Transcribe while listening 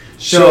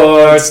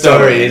Short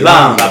story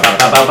long.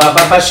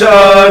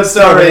 Short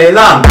story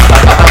long.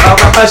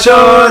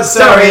 Short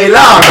story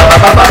long.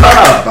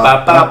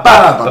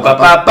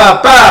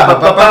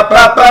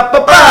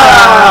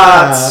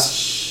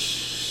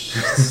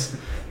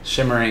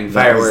 Shimmering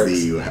fireworks.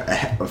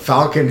 That was the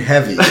Falcon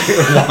Heavy.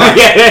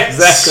 Yeah,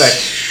 exactly.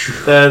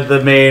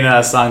 The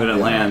main song didn't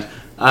land.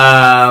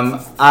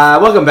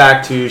 Welcome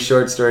back to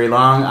Short Story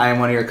Long. I am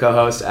one of your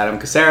co-hosts, Adam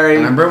Casari.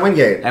 And I'm Brent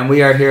Wingate. And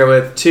we are here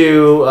with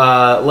two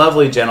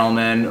lovely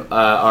gentlemen.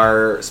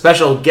 Our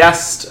special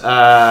guest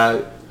host,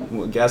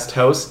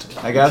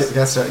 I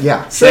guess.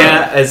 Yeah.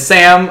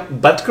 Sam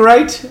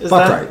Buckwright.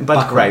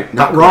 Buckwright.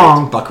 Not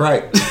wrong.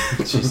 Buckwright.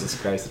 Jesus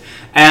Christ.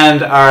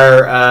 And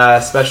our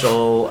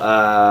special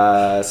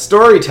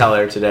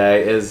storyteller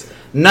today is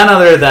none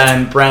other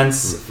than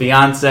Brent's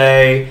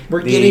fiancé,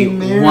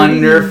 the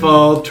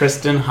wonderful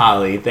Tristan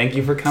Holley. Thank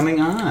you for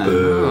coming on.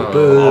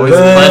 Always a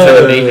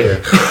pleasure to be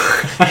here.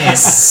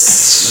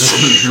 Yes.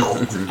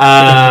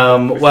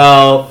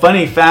 Well,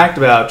 funny fact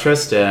about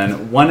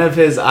Tristan: one of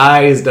his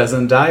eyes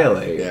doesn't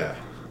dilate. Yeah.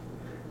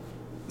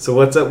 So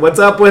what's up with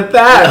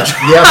that?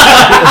 Yeah.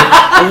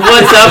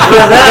 What's up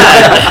with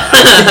that?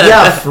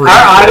 Yeah.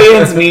 Our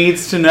audience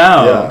needs to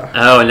know. Yeah.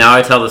 Oh, and now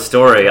I tell the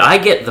story. I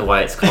get the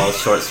why it's called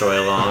Short Story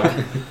Long.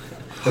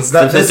 It's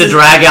to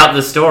drag out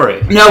the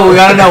story. No, we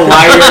want to know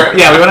why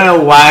we want to know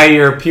why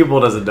your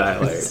pupil doesn't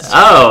dilate.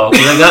 Oh,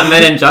 because I got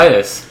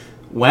meningitis.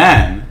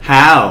 When?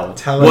 How?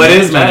 What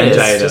is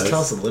meningitis? Just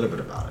tell us a little bit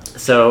about it.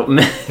 So,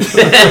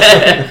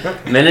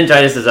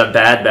 meningitis is a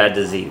bad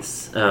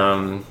disease.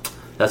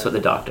 That's what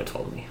the doctor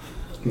told me.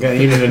 Okay,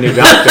 you need a new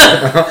doctor.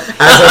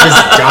 As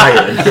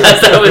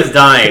I was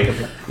dying.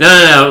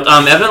 No.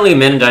 Evidently,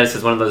 meningitis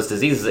is one of those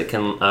diseases that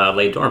can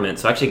lay dormant.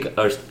 So I actually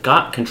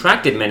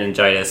contracted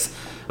meningitis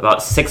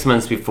about 6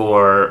 months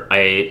before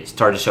I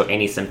started to show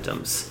any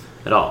symptoms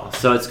at all.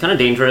 So it's kind of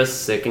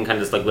dangerous. It can kind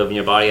of just like live in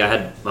your body. I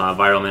had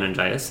viral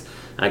meningitis.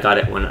 I got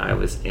it when I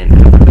was in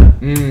Africa.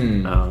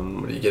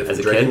 What do you get as from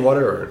a drinking kid?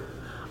 water? Or?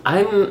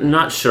 I'm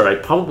not sure. I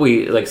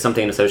probably like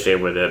something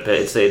associated with it,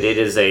 but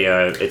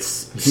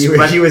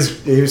He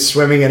was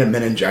swimming in a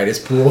meningitis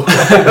pool.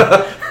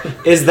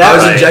 Is that I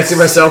was injecting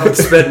myself with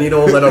spit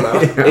needles. I don't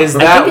know. Is I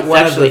that think it's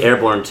one actually of the,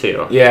 airborne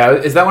too. Yeah,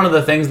 is that one of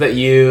the things that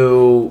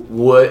you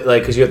would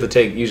like? Because you have to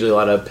take usually a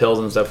lot of pills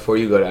and stuff before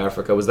you go to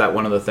Africa. Was that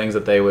one of the things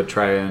that they would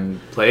try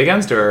and play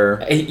against,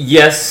 or?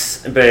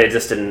 Yes, but it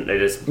just didn't. It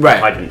just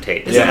I didn't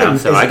take.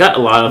 So I got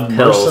a lot of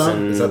pills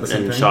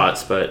and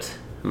shots, but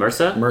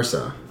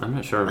MRSA. I'm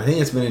not sure. I think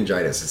it's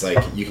meningitis. It's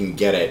like you can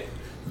get it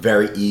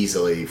very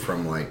easily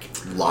from like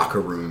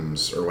locker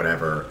rooms or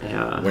whatever.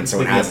 Yeah. When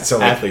someone has it.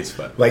 So athlete's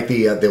foot. Like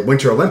the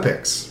Winter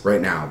Olympics right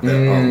now,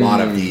 a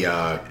lot of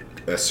the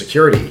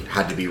security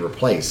had to be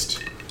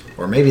replaced,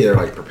 or maybe they're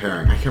like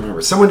preparing. I can't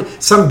remember.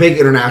 Some big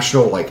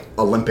international like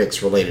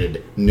Olympics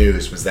related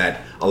news was that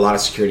a lot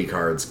of security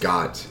guards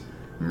got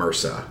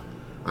MRSA.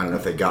 I don't know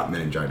if they got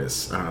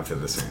meningitis. I don't know if they're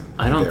the same.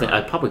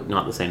 Probably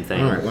not the same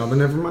thing. All right, well then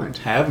never mind.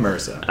 Have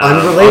MRSA.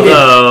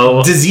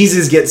 Unrelated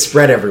diseases get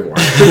spread everywhere.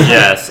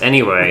 Yes.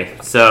 Anyway,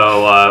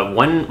 so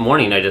one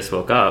morning I just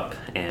woke up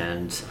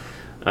and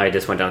I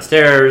just went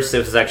downstairs. It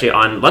was actually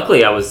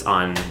luckily I was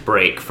on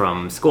break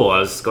from school. I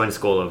was going to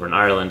school over in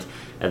Ireland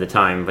at the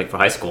time, like for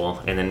high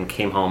school, and then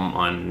came home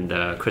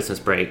on Christmas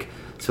break.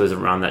 So it was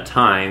around that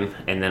time,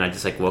 and then I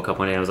just like woke up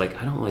one day and I was like,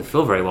 I don't really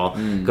feel very well.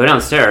 Go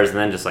downstairs and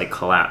then just like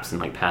collapse and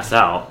like pass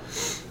out.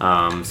 So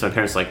my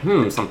parents were like,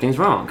 something's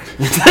wrong.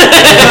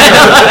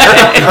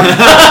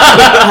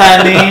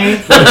 Honey.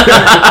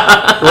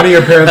 One of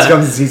your parents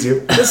comes and sees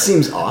you. This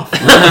seems off.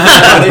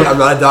 I'm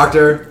not a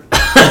doctor.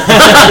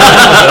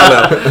 I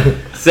don't know.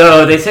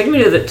 So they take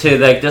me to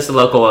like just a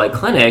local like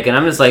clinic, and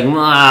I'm just like,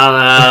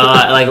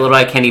 like literally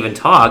I can't even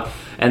talk.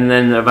 And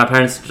then my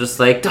parents were just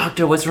like,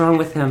 Doctor, what's wrong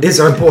with him? Is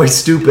our boy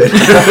stupid?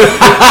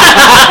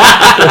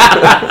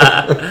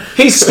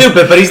 He's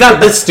stupid, but he's not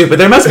this stupid.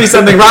 There must be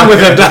something wrong with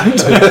him,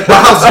 Doctor.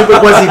 Well, how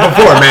stupid was he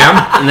before,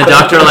 ma'am? And the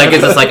doctor like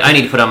is just like, I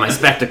need to put on my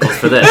spectacles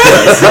for this.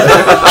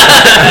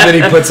 And then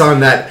he puts on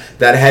that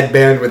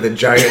headband with a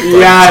giant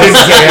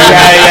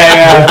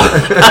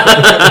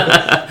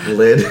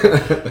lid.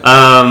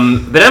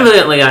 But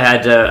evidently I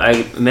had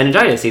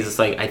meningitis. He's just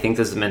like, I think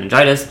this is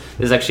meningitis.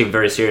 This is actually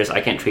very serious.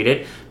 I can't treat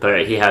it,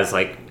 but he has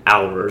like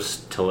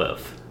hours to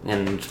live.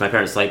 And my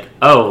parents like,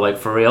 oh, like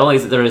for real?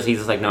 He's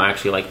just like, no,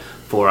 actually like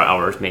 4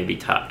 hours maybe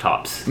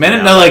tops. No,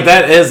 like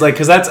that is like,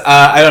 because that's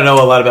I don't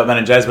know a lot about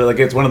meningitis, but like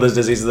it's one of those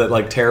diseases that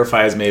like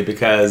terrifies me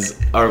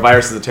or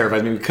viruses that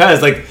terrifies me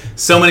because like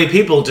so many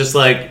people just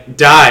like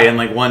die in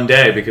like one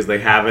day because they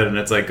have it, and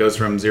it's like goes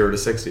from 0 to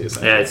 60.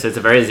 Yeah, it's a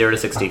very 0 to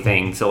 60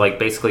 thing. So like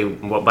basically,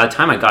 by the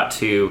time I got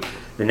to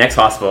the next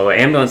hospital, the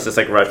ambulance just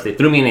like rushed. They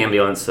threw me in an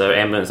ambulance. The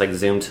ambulance like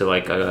zoomed to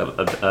like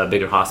a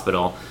bigger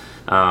hospital.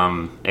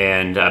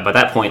 And by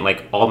that point,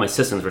 like all my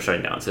systems were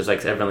shutting down. So it's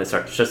like everyone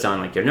shuts down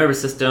like your nervous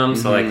system.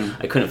 So like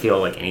I couldn't feel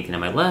like anything in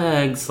my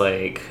legs.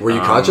 Like were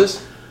you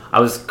conscious? I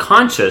was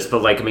conscious,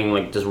 but like, I mean,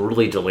 like just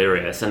really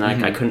delirious, and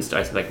like I couldn't.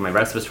 Like my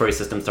respiratory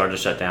system started to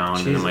shut down,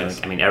 and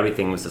like, I mean,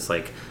 everything was just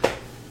like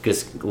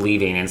just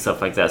leaving and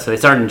stuff like that. So they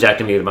started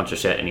injecting me with a bunch of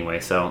shit anyway.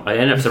 So I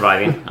ended up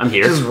surviving. I'm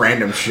here. Just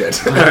random shit.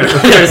 They're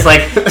just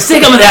like,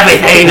 stick them with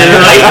everything,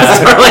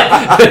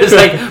 and they're just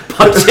like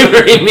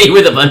puncturing me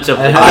with a bunch of.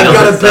 I've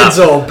got a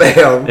pencil.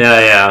 Bam.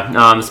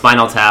 Yeah.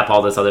 Spinal tap,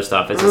 all this other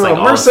stuff. It's just like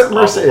all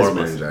MRSA is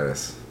horrible.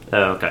 meningitis.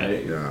 Oh,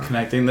 okay. Yeah.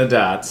 Connecting the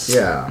dots.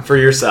 Yeah. For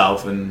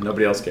yourself, and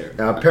nobody else cares.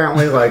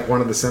 Apparently, like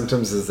one of the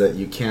symptoms is that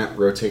you can't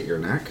rotate your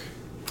neck.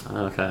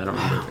 Okay, I don't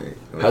remember.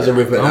 How's your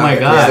movement? Oh now? my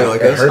God. Is it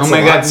like It this? hurts Oh my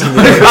a God! lot.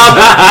 Somebody call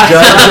back.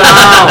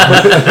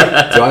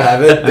 Do I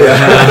have it?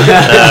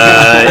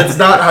 Yeah. That's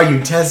not how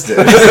you test it.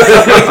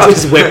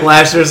 Just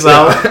whiplash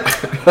yourself.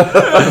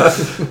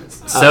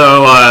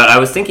 So I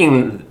was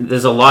thinking,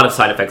 there's a lot of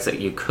side effects that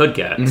you could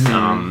get,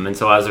 and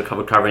so I was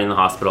recovering in the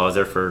hospital. I was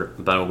there for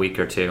about a week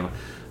or two,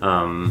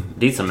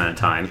 decent amount of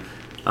time.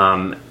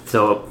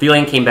 So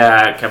feeling came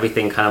back,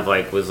 everything kind of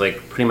like was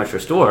like pretty much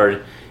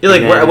restored. You're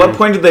like, And at then- what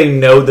point did they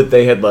know that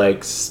they had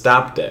like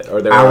stopped it,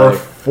 or they were Hour like,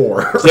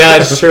 4. yeah,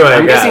 it's true.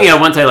 I'm guessing,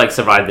 once I like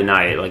survived the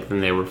night, like then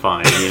they were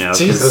fine, 'cause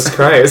Jesus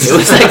Christ. It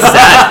was like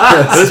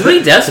sad. It was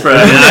pretty desperate.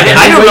 I mean, I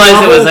didn't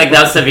realize it was like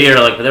that severe.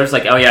 Like, but there was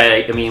like, oh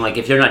yeah, I mean, like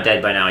if you're not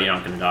dead by now, you're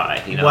not gonna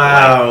die.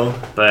 Wow.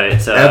 Like,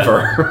 but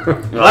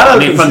Ever. well, I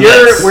mean, from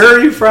where are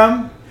you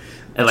from?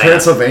 Atlanta.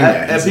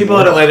 Transylvania. People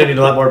in Atlanta need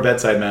a lot more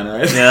bedside manner,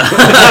 right?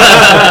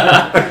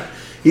 Yeah.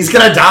 He's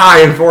gonna die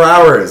in 4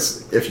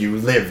 hours if you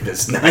live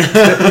this night.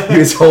 He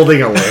was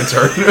holding a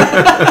lantern.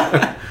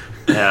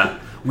 Yeah.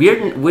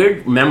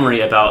 Weird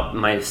memory about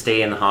my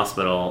stay in the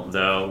hospital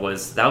though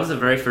was that was the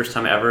very first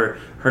time I ever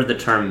heard the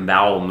term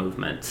bowel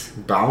movement.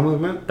 Bowel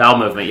movement? Bowel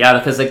movement, yeah,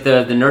 because like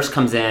the nurse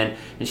comes in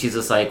and she's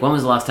just like, when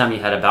was the last time you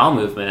had a bowel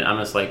movement? I'm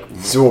just like,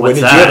 So when what's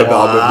did that? you have a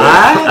bowel movement?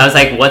 I was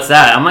like, what's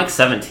that? I'm like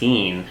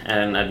 17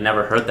 and I've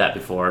never heard that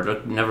before.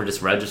 It never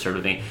just registered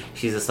with me.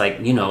 She's just like,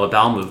 a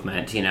bowel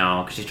movement,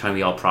 because she's trying to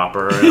be all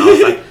proper. And I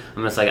was like,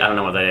 I'm just like, I don't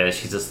know what that is.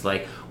 She's just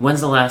like, when's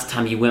the last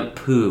time you went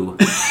poo?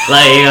 Like,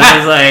 I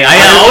was like,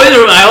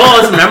 I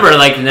always remember,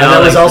 like, And that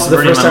was like, also the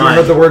burning first my time I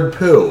mind. heard the word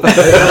poo.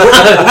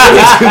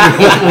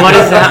 What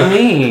does that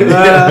mean?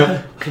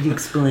 Could you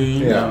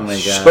explain? Yeah. Oh my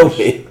Show god.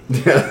 me.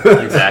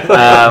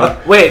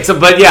 Exactly. Wait, so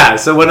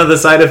one of the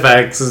side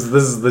effects is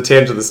this is the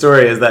tangent of the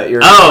story is that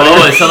you're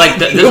So like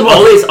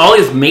there's all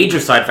these major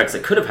side effects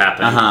that could have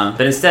happened,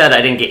 but instead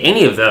I didn't get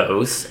any of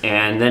those,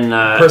 and then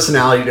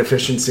Personality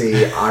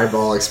deficiency,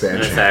 eyeball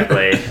expansion.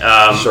 exactly.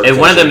 Short And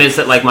one of them attention. is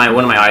that like one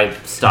of my eyes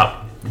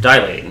stopped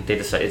dilating. It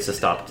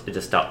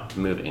just stopped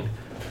moving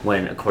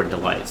when according to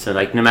light. So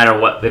like no matter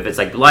what, if it's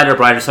like lighter or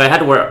brighter, so I had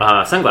to wear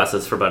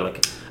sunglasses for about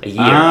like a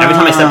year. Every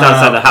time I stepped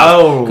outside the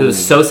house, because it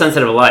was so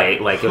sensitive to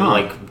light, like it would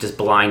like just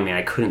blind me.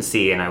 I couldn't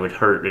see, and I would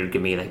hurt. It would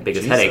give me like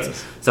biggest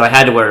headaches. So I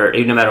had to wear,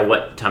 no matter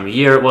what time of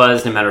year it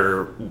was, no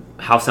matter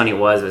how sunny it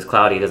was, if it was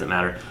cloudy, it doesn't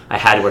matter. I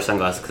had to wear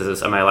sunglasses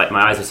because my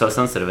eyes are so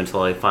sensitive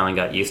until I finally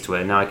got used to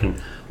it. Now I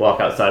can walk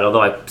outside,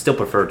 although I still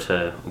prefer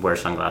to wear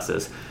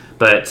sunglasses.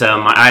 But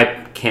my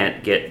eye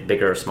can't get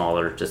bigger or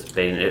smaller. Just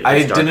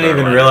I didn't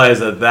even realize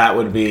that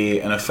would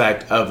be an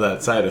effect of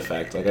that side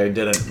effect. Like I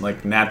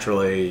didn't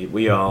naturally.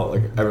 We all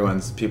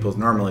people's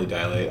normally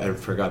dilate. I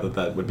forgot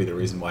that would be the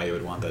reason why you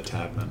would want that to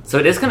happen. So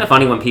it is kind of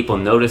funny when people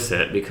notice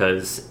it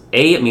because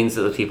it means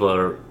that the people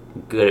are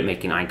good at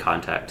making eye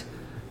contact.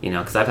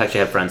 Because I've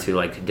actually had friends who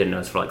didn't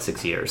notice for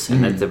 6 years,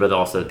 and they're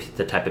also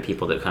the type of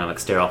people that kind of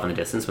stare off in the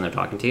distance when they're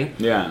talking to you.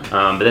 Yeah.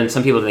 But then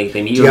some people they meet Do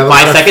you you in have a 5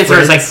 lot of seconds, or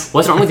it's like, friends?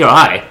 "What's wrong with your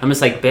eye?" I'm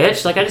just like,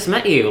 "Bitch, I just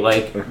met you."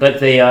 But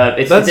they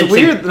it's That's interesting.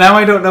 weird. Now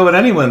I don't know what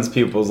anyone's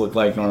pupils look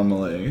like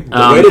normally.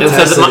 way to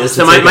test it is to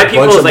take my a bunch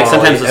pupils of Molly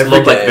sometimes just every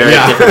look like day. very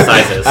Yeah. different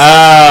sizes.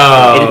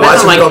 Oh. It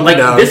depends Watch on them go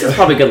down. this is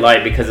probably good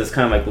light because it's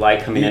kind of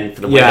light coming in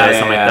for the window or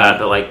something like that.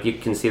 But you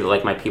can see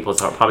that my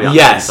pupils are probably on the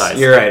Yes, same size.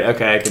 you're right.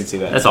 Okay, I can see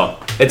that. That's all.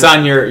 It's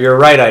on your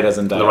right eye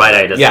doesn't die. The right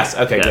eye doesn't. Yes.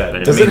 Okay. Yeah, good.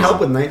 but Does it means- help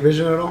with night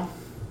vision at all?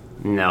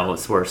 No,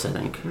 it's worse. I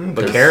think.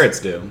 But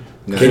carrots do.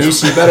 No. Can you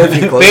see better if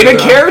you close Beta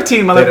your eye?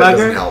 carotene, Beta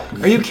doesn't motherfucker.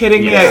 help. Are you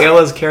kidding me? Yeah. I ate all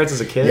those carrots as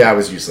a kid. Yeah, it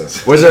was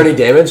useless. Was there any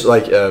damage?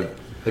 Have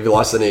you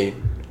lost any?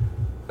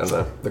 I don't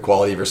know, the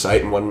quality of your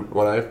sight in one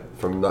eye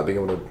from not being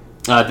able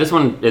to. This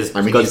one is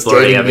I mean, good he's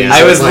story. dating I mean, me,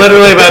 I was Like-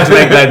 literally about to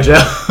make that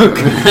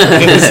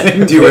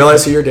joke. Do you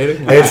realize who you're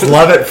dating? It's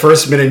love at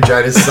first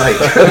meningitis sight.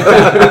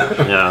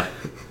 yeah.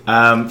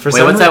 For Wait,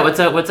 some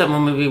what's that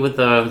one movie with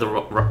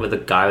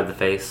the guy with the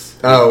face?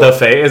 the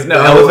face?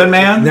 No, Elephant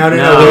Man. No. The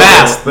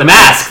Mask. The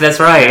mask. That's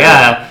right.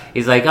 Yeah.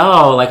 He's like,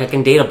 oh, I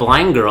can date a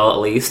blind girl at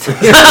least.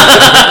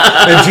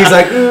 And she's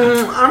like,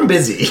 I'm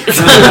busy. She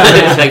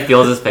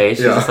feels his face.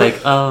 She's Yeah. just like,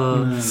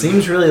 oh.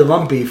 Seems really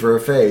lumpy for a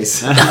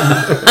face.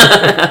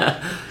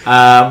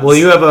 Well,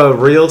 you have a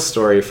real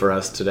story for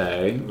us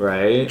today,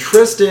 right?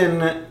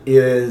 Tristan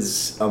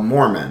is a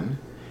Mormon,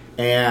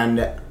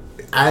 and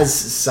as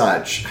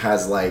such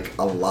has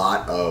a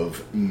lot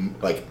of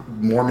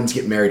Mormons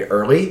get married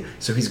early,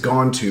 so he's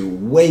gone to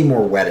way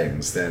more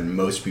weddings than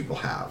most people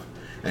have.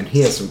 and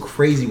he has some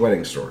crazy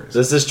wedding stories.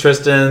 This is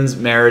Tristan's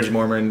Marriage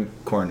Mormon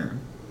Corner.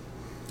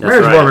 That's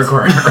Marriage right. Mormon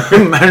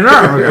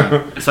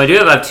Corner. So I do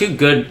have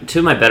two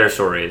of my better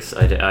stories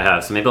I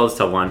have. So maybe I'll just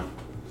tell one,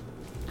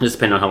 just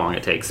depending on how long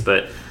it takes.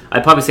 But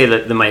I'd probably say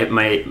that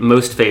my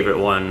most favorite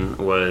one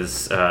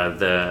was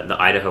the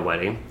Idaho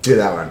wedding. Do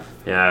that one.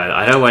 Yeah,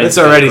 Idaho wedding. This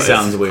already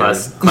sounds weird.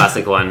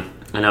 Classic one.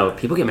 I know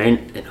people get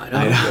married in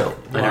Idaho.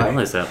 I don't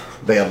realize that.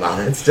 They allow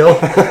it still.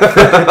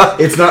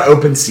 It's not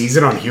open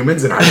season on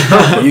humans in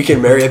Idaho. You can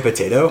marry a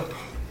potato?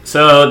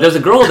 So there's a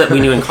girl that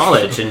we knew in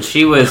college, and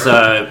she was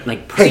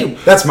Hey,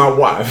 that's my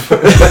wife.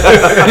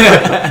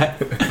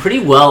 pretty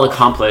well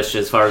accomplished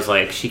as far as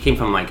like she came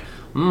from like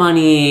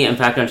money. In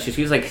fact,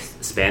 she was like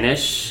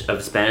Spanish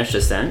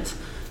descent,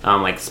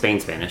 like Spain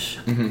Spanish,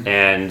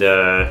 and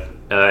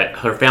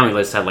her family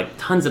just had like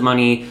tons of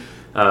money.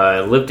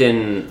 Lived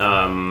in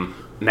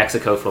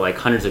Mexico for like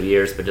hundreds of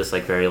years, but just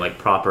like very like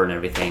proper and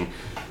everything.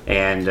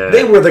 And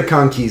They were the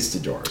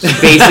conquistadors.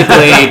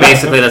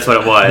 basically that's what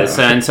it was.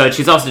 And so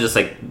she's also just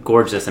like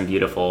gorgeous and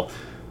beautiful.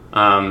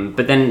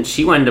 But then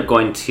she wound up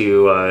going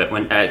to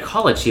when at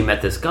college she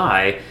met this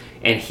guy,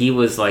 and he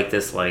was like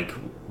this like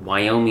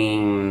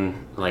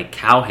Wyoming like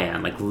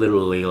cowhand, like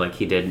literally like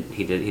he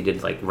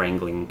did like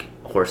wrangling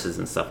horses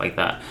and stuff like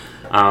that.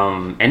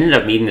 Ended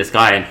up meeting this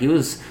guy, and he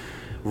was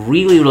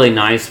really, really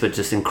nice, but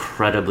just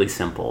incredibly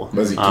simple.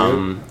 Was he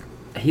cute?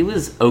 He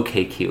was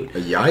okay cute.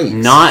 Yikes.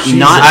 Not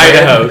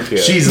Idaho cute.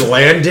 She's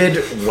landed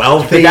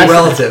wealthy,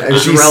 relative. and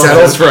she Relative.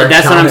 settles for a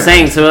That's what I'm counter.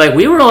 saying. So like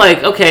we were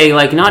like, okay,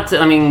 like not to,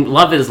 I mean,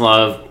 love is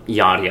love,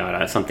 yada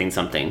yada, something.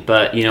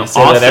 But you know, Say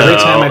also that every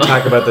time I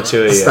talk about the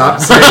two of you. Stop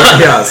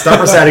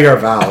reciting our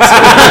vows.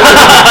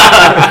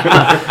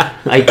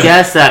 I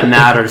guess that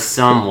matters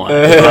somewhat.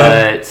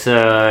 But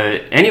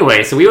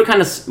anyway, so we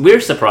were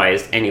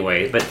surprised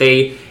anyway. But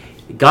they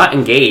got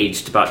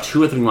engaged about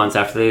 2 or 3 months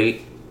after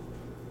they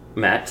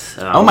met.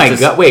 Oh my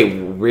god! Wait,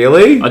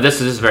 really? Oh, this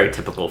is very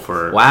typical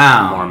for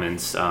Wow.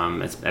 Mormons.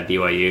 It's at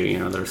BYU, you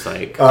know, there's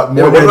like What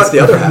about the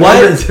other half?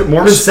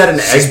 Mormons set an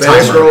egg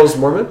Spanish timer. girl's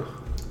Mormon?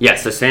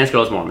 yes, the Spanish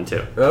girl is Mormon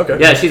too. Okay.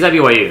 Yeah, she's at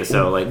BYU,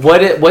 so like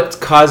What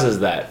causes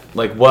that?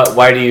 Like,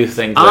 why do you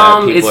think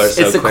that people are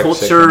so it's a quick to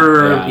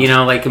culture, yeah. you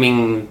know, like I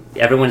mean,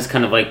 everyone's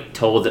kind of like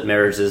told that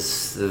marriage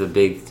is the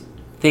big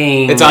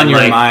thing. It's on and, your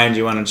like, mind.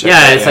 You want to check.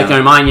 Yeah, it, it's like on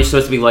your mind. You're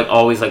supposed to be like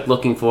always like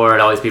looking for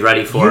it, always be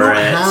ready for You don't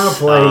it. have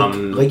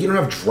you don't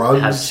have drugs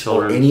have or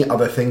children. any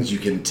other things you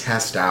can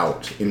test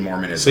out in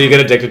Mormonism. So you get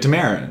addicted to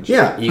marriage.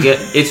 yeah. You get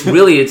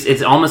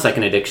it's almost like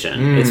an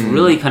addiction. It's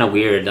really kind of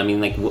weird. I mean,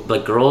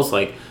 like girls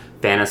like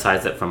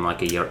fantasize it from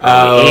like a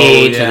early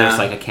age, and yeah. there's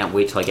like I can't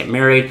wait till I get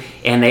married,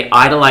 and they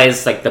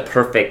idolize like the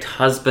perfect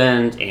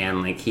husband,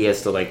 and like he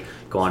has to like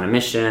go on a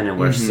mission and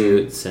wear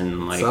suits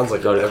and like, Sounds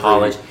like go to every-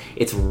 college.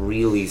 It's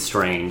really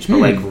strange, but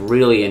like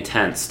really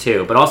intense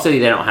too. But also they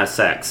don't have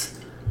sex,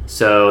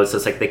 so it's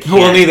just like they can't.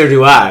 Well, neither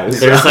do I.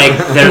 There's like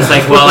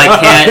well I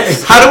can't.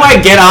 How do I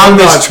get on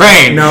this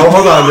train? No,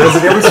 hold on. There's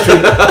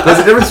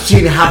a difference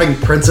between having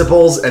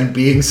principles and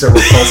being so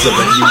repulsive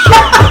that you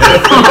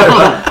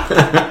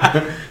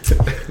can't.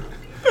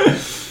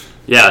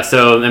 Yeah,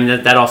 so I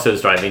mean that also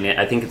is driving it.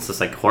 I think it's just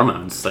like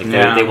hormones. Like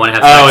Yeah. they want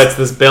to have Oh, sex it's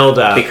this build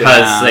up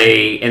because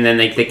they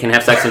can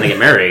have sex when they get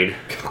married.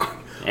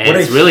 And What a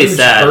it's really huge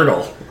sad.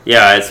 hurdle.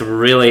 Yeah, it's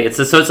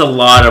a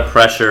lot of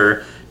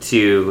pressure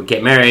to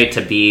get married,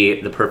 to be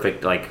the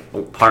perfect like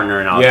partner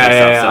and all that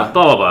kind of stuff. So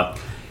blah blah blah.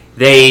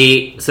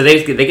 They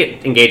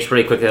get engaged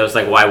pretty quickly. I was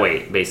like, why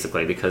wait?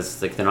 Basically,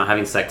 because like they're not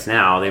having sex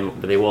now,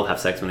 they will have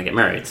sex when they get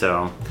married.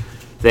 So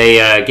they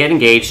get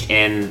engaged,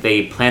 and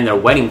they plan their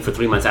wedding for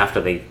 3 months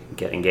after they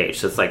get engaged.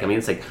 So it's like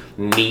it's like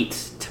meet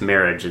to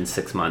marriage in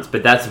 6 months,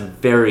 but that's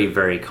very,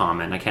 very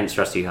common. I can't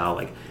stress to you how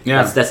like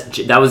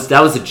that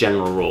was a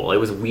general rule. It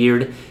was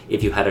weird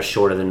if you had a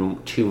shorter than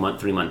 3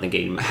 month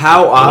engagement.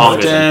 How Longer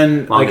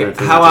often, than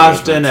 3 how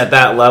months often engagement. at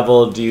that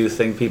level do you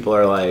think people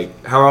are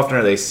like? How often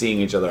are they seeing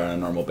each other on a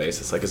normal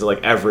basis? Like, is it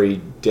like every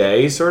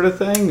day sort of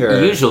thing?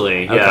 Or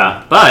Usually,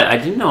 yeah. But I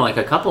do know like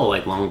a couple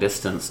like long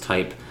distance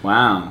type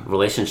Wow.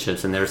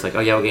 relationships, and there's like, oh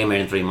yeah, we'll get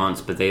married in 3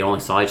 months, but they only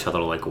saw each other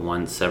like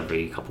once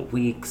every couple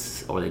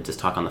weeks, or they just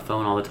talk on the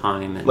phone all the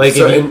time. And Like,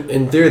 So if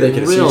in theory, they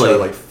can see each Really? other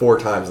like 4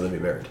 times and then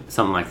be married.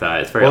 something like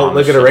that. It's very well,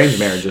 look at Amish. arranged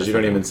marriages. You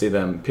don't even see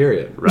them.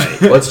 Period.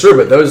 Right. Well, it's true,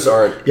 but those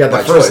aren't Yeah, the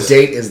by first choice.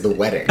 date is the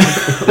wedding.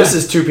 This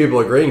is 2 people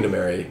agreeing to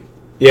marry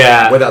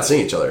Yeah. without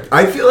seeing each other.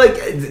 I feel like,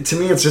 to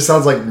me, it just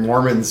sounds like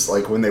Mormons,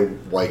 like, when they,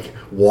 like,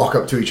 walk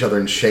up to each other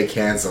and shake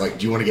hands, they're like,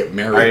 do you want to get Are you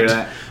married?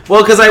 not-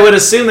 Well, because I would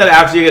assume that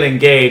after you get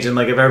engaged, and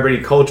like if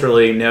everybody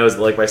culturally knows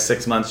that like by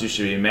 6 months you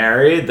should be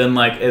married, then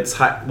like it's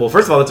well,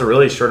 first of all, that's a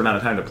really short amount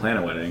of time to plan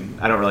a wedding.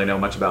 I don't really know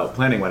much about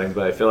planning weddings,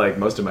 but I feel like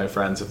most of my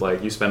friends have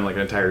like you spend like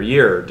an entire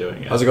year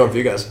doing it. How's it going for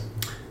you guys?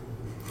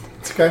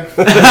 It's okay.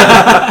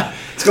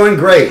 It's going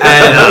great.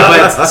 And,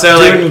 but, so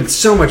like Doing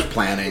so much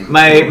planning.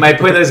 my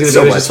point that I was going to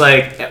So do was much. just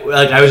like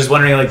I was just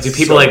wondering like do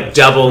people So like much.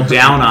 double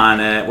down on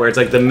it where it's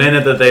like the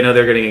minute that they know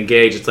they're getting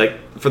engaged, it's like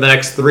for the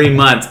next 3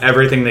 months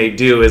everything they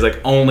do is like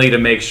only to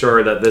make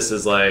sure that this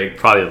is like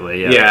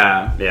Probably, yeah.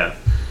 yeah. Yeah.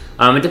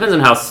 It depends on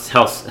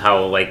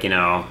how like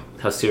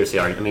how serious they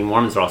are. I mean,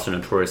 Mormons are also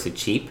notoriously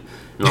cheap.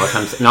 And a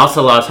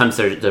lot of times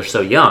they're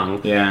so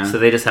young, so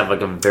they just have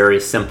like a very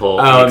simple,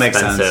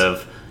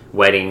 inexpensive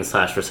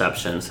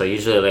wedding/reception. So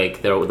usually,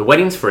 like the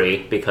wedding's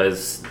free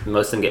because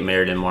most of them get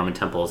married in Mormon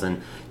temples,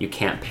 and you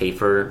can't pay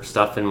for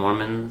stuff in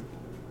Mormon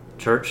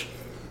church.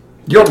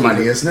 Your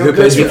money is no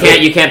good.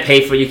 You can't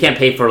pay for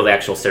the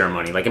actual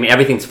ceremony. Like, I mean,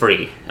 everything's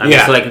free. So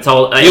like it's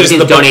all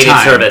everything's donated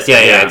service.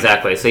 Yeah,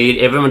 exactly. So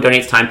everyone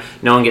donates time.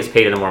 No one gets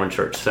paid in a Mormon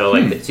church. So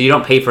like so you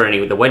don't pay for any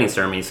of the wedding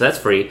ceremony. So that's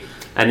free.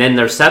 And then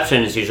the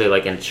reception is usually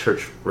like in a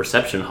church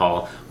reception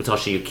hall, which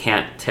also you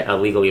can't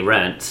legally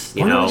rent.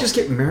 Why don't we just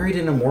get married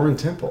in a Mormon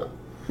temple?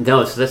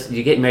 No, so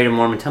you get married in a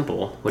Mormon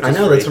temple, which I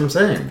know, free. that's what I'm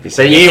saying.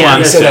 So you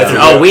want to that?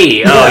 Oh,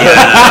 we. Oh, yeah.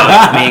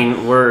 No, I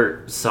mean,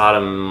 we're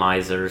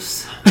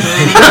sodomizers.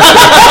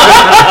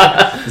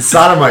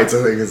 Sodomites,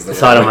 I think is the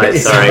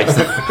Sodomites. Sorry.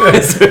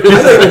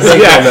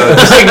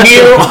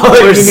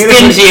 We're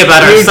stingy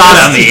about our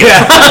sodomy.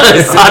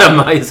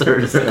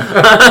 Sodomizers.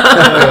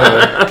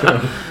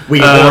 We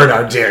hoard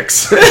our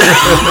dicks.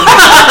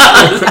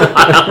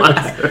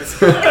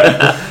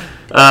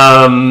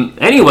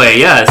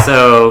 Anyway,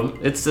 so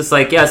it's just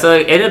like so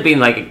it ended up being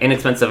like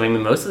inexpensive. I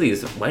mean, most of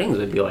these weddings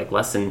would be like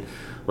less than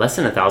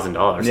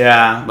 $1,000.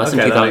 Yeah, less than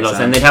 $2,000,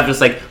 and they'd have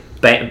just like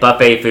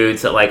buffet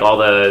foods that like all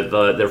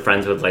their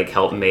friends would like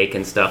help make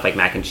and stuff, like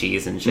mac and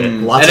cheese and shit.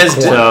 Lots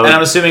of corn. And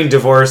I'm assuming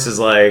divorce is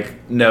like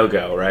no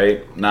go,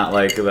 right? Not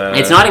like the.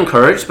 It's not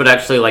encouraged, but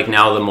actually, like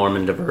now the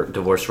Mormon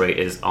divorce rate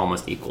is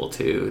almost equal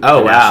to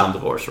the national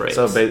divorce rate.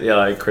 So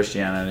like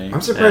Christianity. I'm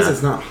surprised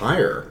it's not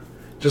higher.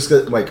 Just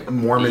 'cause, like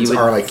Mormons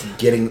are like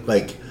getting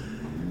like,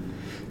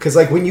 because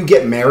like when you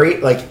get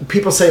married, like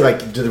people say like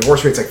the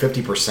divorce rate's like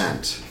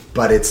 50%,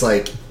 but it's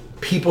like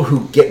people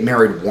who get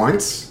married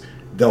once,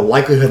 the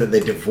likelihood that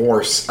they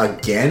divorce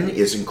again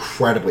is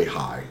incredibly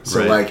high.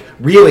 So like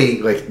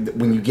really like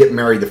when you get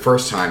married the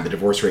first time, the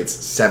divorce rate's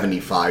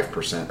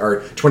 75%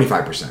 or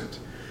 25%.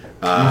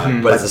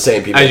 But it's the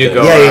same people. As you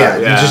go,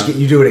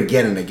 you do it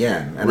again and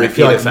again. And Repeat I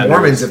feel like offenders.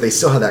 Mormons, if they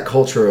still have that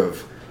culture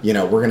of,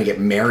 we're going to get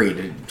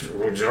married,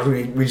 we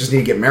just need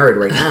to get married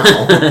right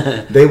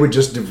now, they would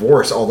just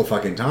divorce all the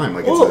fucking time.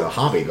 Like, it's a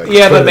hobby. Like,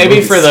 but maybe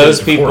for those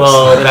people,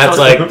 that's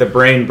like the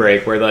brain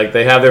break, where like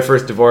they have their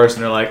first divorce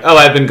and they're like, oh,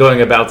 I've been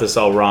going about this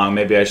all wrong.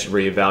 Maybe I should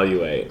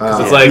reevaluate. Because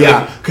it's like,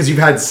 because you've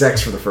had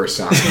sex for the first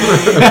time.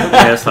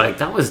 It's like,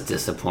 that was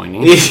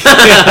disappointing.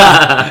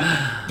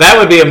 That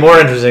would be a more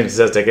interesting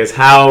statistic, is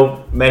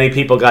how many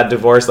people got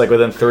divorced like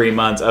within 3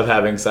 months of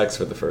having sex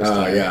for the first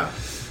time.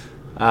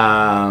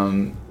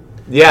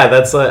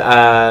 That's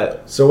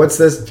so what's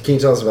this? Can you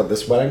tell us about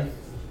this wedding?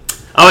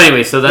 Oh,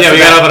 anyway, so that's we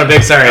got off on a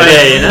big sorry.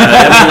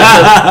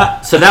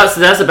 So that's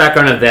the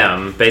background of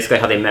them, basically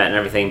how they met and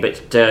everything.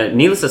 But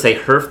needless to say,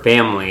 her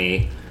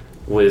family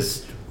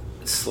was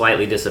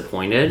slightly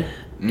disappointed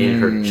in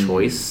her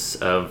choice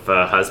of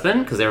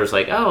husband, because they were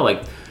like, oh,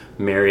 like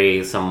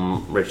marry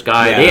some rich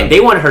guy. Yeah. They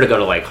wanted her to go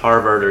to like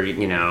Harvard or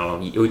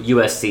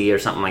USC or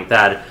something like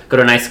that. Go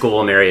to a nice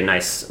school, marry a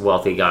nice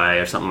wealthy guy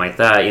or something like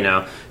that.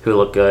 Who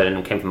looked good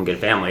and came from a good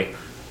family.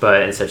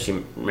 But instead,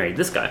 she married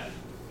this guy.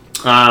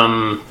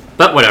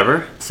 But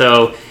whatever.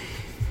 So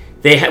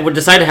they would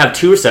decide to have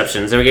 2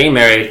 receptions. They were getting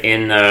married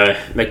in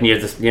like near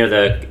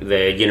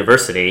the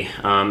university.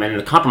 And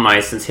the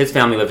compromise, since his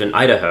family lived in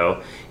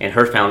Idaho and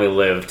her family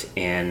lived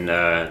in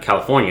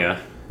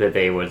California, that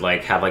they would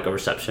like have like a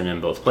reception in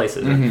both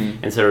places.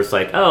 And so it's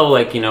like, oh,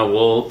 like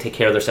we'll take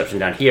care of the reception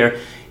down here,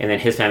 and then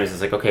his family's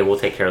just like, okay, we'll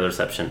take care of the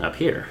reception up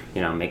here.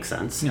 Makes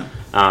sense.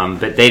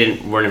 But they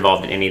weren't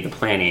involved in any of the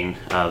planning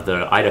of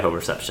the Idaho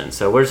reception.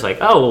 So we're just like,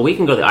 oh, well, we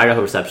can go to the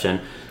Idaho reception.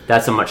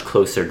 That's a much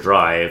closer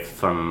drive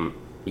from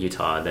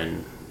Utah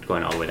than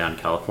going all the way down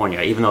to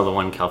California, even though the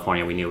one in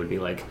California we knew would be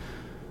like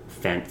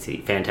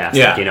fantastic,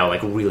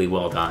 like really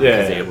well done,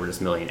 because they were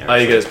just millionaires. All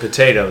you get is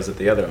potatoes at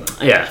the other one.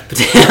 Yeah,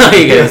 all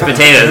you get is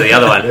potatoes at the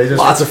other one.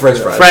 Lots of French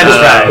fries.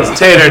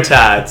 Tater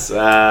tots,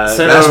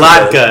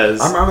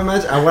 latkes.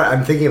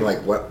 I'm thinking of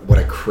like what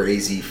a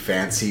crazy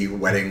fancy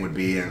wedding would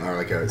be, or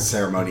like a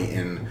ceremony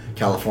in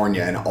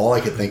California, and all I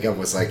could think of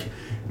was like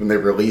when they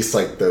release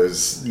like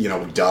those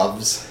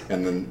doves,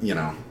 and then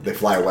they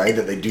fly away,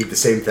 that they do the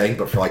same thing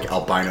but for like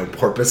albino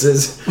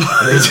porpoises.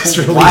 And they just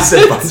release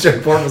a bunch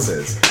of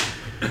porpoises.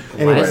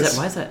 Anyways.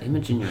 Why is that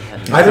image in your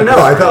head? I don't know.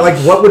 I thought, like,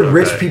 what would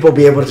rich people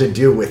be able to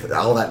do with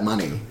all that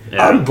money?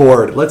 Yeah. I'm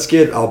bored. Let's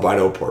get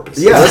albino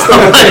porpoises. Yeah,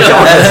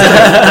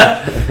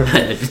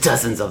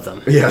 dozens of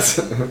them. Yes.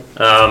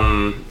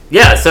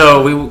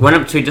 So we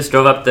just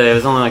drove up it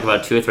was only like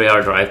about 2 or 3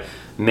 hour drive.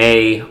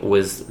 May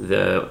was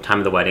the time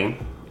of the wedding.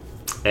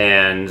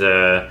 And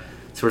so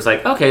we're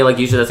like, okay, like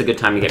usually that's a good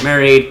time to get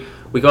married.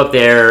 We go up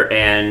there,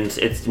 and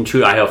it's in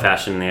true Idaho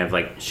fashion. They have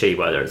like shitty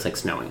weather. It's like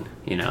snowing,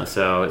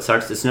 So it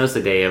snows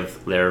the day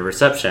of their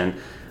reception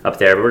up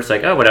there. But we're just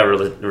like, oh, whatever.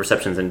 The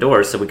reception's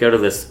indoors. So we go to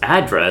this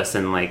address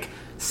in like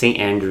St.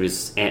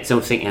 Anthony's,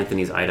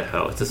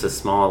 Idaho. It's just a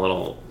small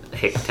little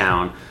hick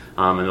town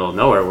in the middle of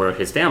nowhere where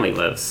his family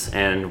lives.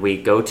 And we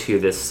go to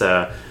this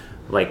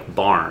like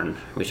barn.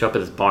 We show up at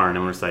this barn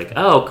and we're just like,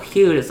 oh,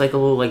 cute, it's like a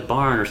little like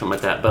barn or something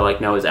like that. But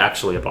like, no, it's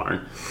actually a barn.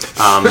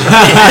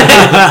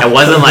 It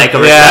wasn't like a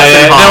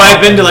reception hall. No,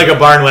 I've been to like a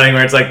barn wedding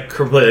where it's like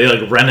completely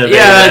like renovated.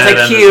 Yeah, it's like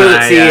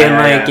cutesy and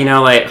like you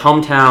know, like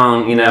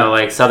hometown, you know,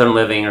 like Southern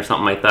living or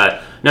something like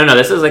that. No,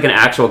 this is like an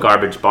actual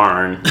garbage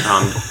barn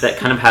that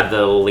kind of had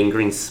the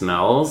lingering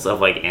smells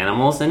of like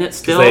animals in it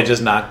still. They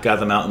just got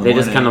them out in the morning. They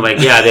just kind of like,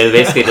 they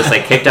basically just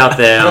like kicked out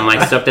them,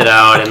 like stuffed it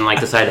out, and like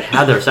decided to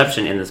have the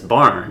reception in this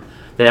barn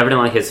that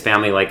evidently his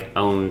family like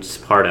owns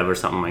part of or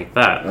something like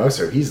that. Oh,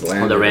 so he's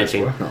landed. The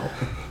ranching. Well.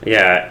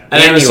 Yeah.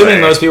 And I'm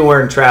assuming most people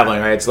weren't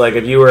traveling, right? So like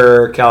if you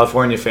were a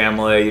California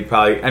family, you'd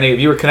probably, if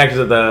you were connected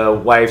to the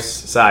wife's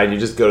side, you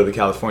just go to the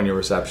California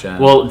reception.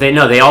 Well,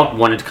 they all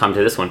wanted to come to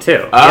this one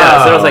too. Oh.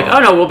 Yeah, so I was like, oh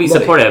no, we'll be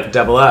supportive.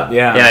 Double up,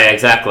 yeah. Yeah,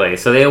 exactly.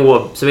 So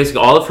so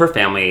basically all of her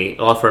family,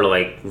 all of her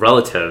like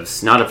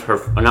relatives, not her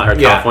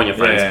California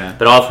friends,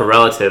 but all of her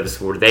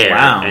relatives were there.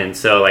 Wow. And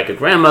so like a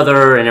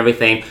grandmother and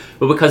everything.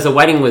 But because the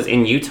wedding was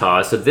in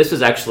Utah, so this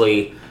was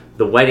actually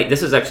a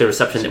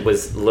reception that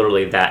was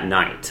literally that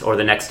night or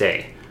the next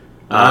day.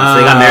 So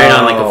they got married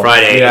on like a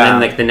Friday,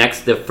 and then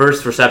like the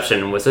first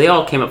reception was, so they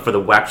all came up for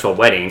the actual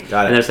wedding.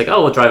 Got it. And they're just like,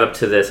 oh, we'll drive up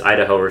to this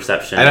Idaho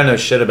reception. I don't know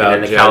shit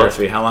about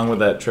geography. How long would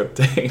that trip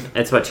take?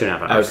 It's about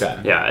 2.5 hours.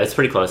 Okay. Yeah, it's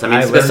pretty close. I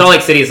mean, Salt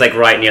Lake City is like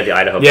right near the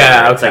Idaho border.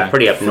 Yeah, okay. It's like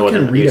pretty up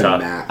northern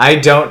Utah.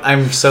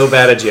 I'm so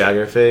bad at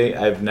geography.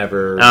 I've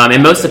never...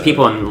 and most of the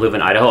people who live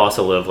in Idaho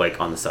also live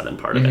like on the southern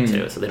part of it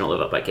too. So they don't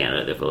live up by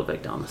Canada. They live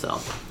like down the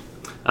south.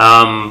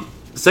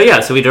 So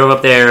we drove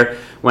up there,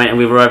 and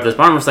we arrived at this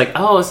barn. And was like,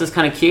 oh, this is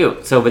kind of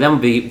cute. So, but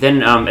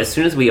then as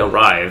soon as we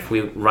arrived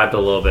a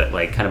little bit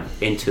like kind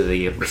of into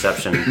the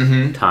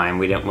reception time.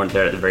 We weren't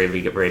there at the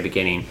very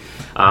beginning.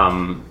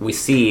 We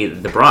see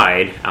the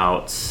bride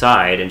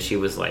outside, and she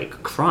was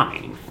like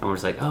crying, and we're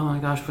just like, oh my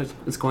gosh,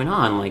 what's going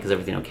on? Like, is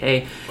everything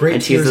okay? Great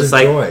and she's tears just of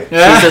like, joy.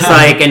 she's just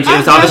like, and she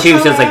was obviously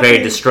just like very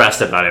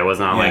distressed about it. It was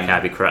not like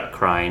happy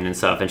crying and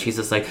stuff. And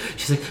she's like,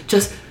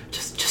 just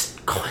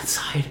go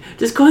inside.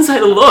 Just go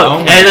inside and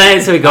look.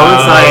 And so we go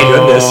inside.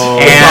 Goodness.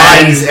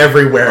 And bodies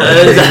everywhere.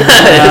 It's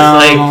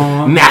like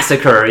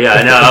massacre.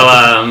 Yeah,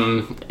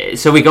 no.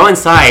 So we go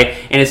inside,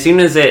 and as soon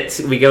as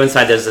we go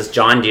inside, there's this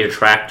John Deere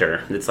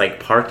tractor that's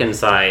like parked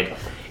inside,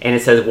 and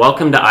it says,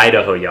 "Welcome to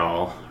Idaho,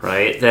 y'all."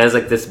 Right? It has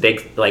like this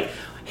big like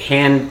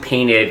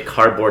hand-painted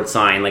cardboard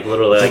sign, like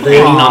literally like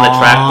hanging on the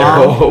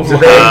tractor. Do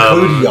they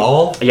include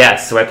y'all?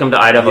 Yes. Welcome to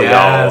Idaho,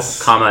 y'all.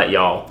 Comma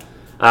y'all.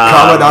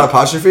 Comma, not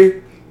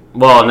apostrophe.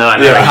 Well, no, I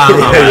mean,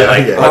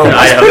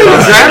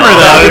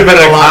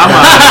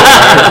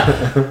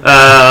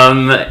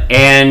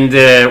 and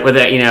with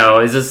it,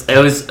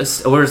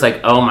 we're just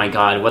like, oh my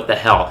god, what the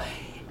hell?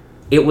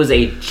 It was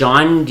a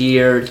John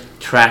Deere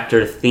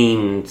tractor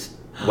themed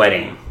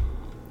wedding,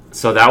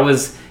 so that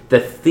was the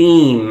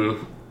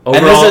theme.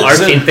 Overall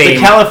arching theme.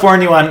 The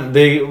California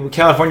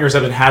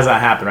reception hasn't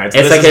happened, right? So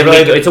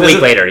it's a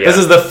week later. Yeah, this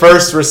is the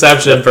first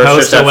reception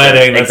post a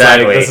wedding.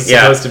 Exactly. Like, this is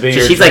supposed to be. So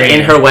your she's dream. like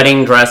in her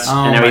wedding dress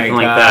and everything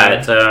like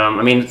that.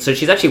 So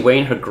she's actually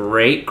wearing her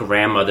great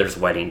grandmother's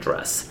wedding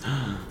dress.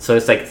 So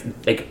it's like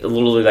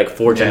literally like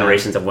 4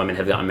 generations of women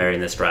have gotten married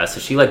in this dress. So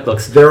she like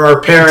looks. There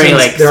are very paintings.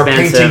 Like there are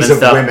expensive paintings and of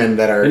stuff. women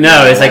that are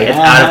it's like it's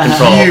out of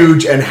control,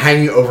 huge and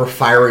hanging over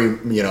fiery,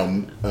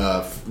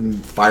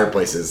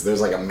 fireplaces.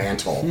 There's like a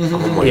mantle. Oh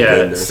my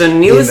goodness. So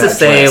needless to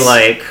say,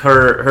 like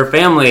her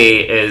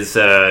family is.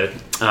 I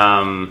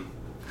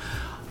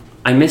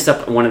missed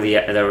up one of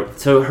the.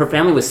 So her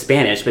family was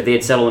Spanish, but they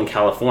had settled in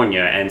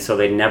California, and so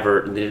they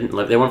didn't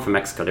live. They weren't from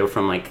Mexico. They were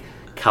from like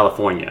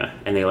California,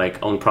 and they like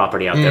owned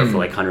property out there for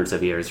like hundreds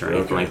of years or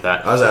anything like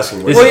that. I was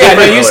asking. Well, yeah,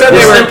 but you said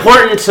they were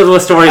important to the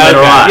story later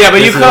on. Yeah, but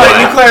you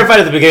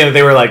clarified at the beginning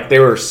that they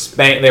were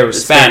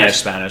Spanish.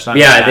 Not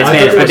yeah,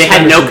 Spanish, but they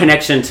had no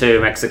connection to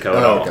Mexico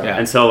at all. Okay.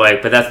 And so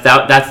like, but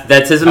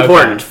that's as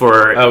important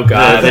for. Oh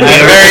god, I'm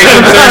very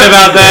concerned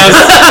about this.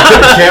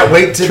 Can't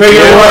wait to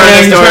trigger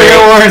warning.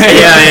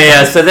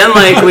 Yeah. So then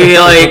like we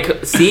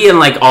like see and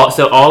like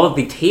all of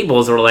the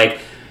tables were like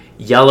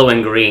yellow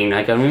and green.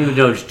 Like I don't even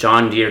know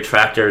John Deere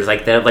tractors.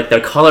 Like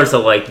their colors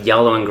are like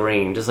yellow and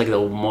green, just like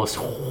the most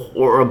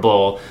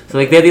horrible. So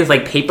like they have these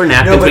like paper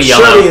napkins with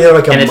yellow, surely they're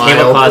like and a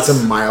tablecloths. It's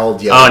a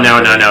mild yellow. Oh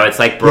no! It's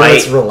like bright.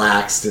 It's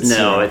relaxed. It's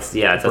it's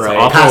bright.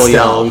 awful Pastel.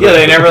 yellow. Yeah,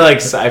 they never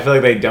like. I feel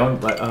like they don't.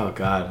 Like, oh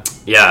god.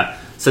 Yeah.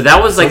 So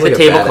that was like Sounds the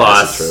like a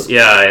tablecloths. bad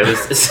Yeah, it was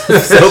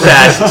so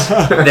bad.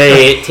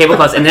 The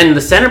tablecloths, and then the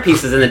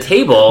centerpieces in the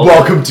table.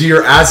 Welcome to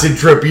your acid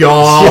trip,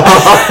 y'all.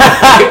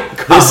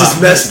 This is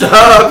messed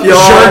up, y'all.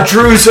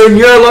 Chartreuse and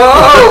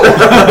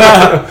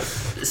yellow.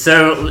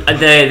 So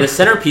the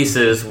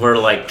centerpieces were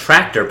like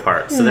tractor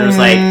parts. So there was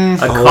like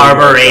a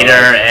carburetor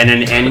and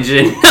an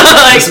engine.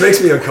 This makes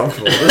me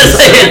uncomfortable.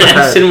 An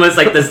engine was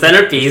like the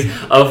centerpiece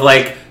of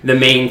like the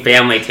main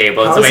family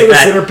table. How so is it a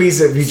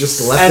centerpiece if you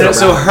just left it around?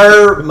 So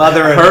her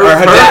mother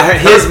and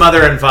his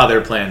mother and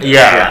father planned it.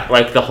 Yeah,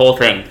 like the whole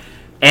thing.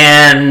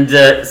 And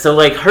so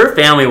like her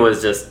family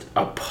was just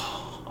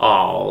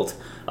appalled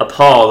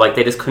appalled. Like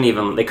they couldn't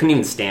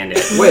even stand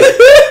it. Wait,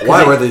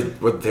 why were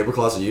the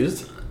tablecloths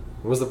used?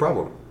 What was the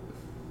problem?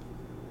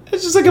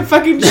 It's just like a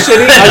fucking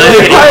shitty.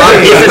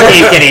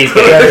 He's kidding.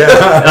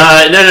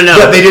 No.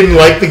 But they didn't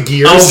like the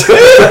gears.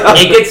 Oh,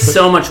 it gets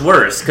so much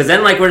worse because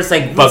then like we're just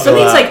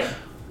like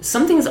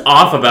something's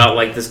off about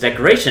like this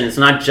decoration. It's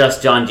not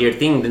just John Deere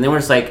themed. And then we're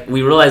just like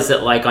we realized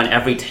that like on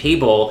every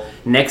table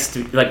next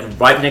to, like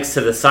right next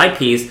to the side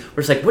piece,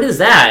 we're just like, what is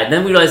that? And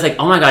then we realized like,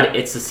 oh my god,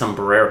 it's a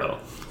sombrero.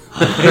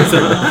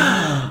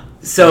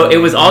 So it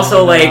was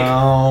also like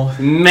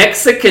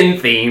Mexican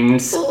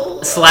themed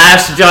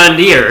 / John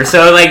Deere.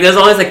 So like there's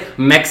always like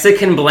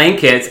Mexican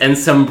blankets and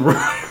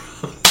sombreros,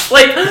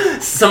 like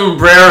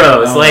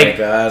sombreros,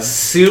 like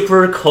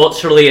super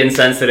culturally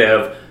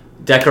insensitive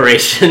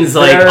decorations,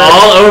 like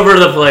all over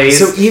the place.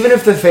 So even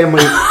if the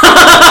family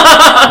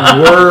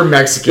were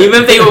Mexican,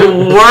 even if they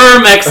were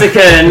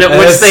Mexican,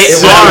 which they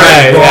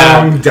are,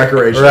 wrong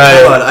decoration.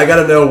 Right. Hold on, I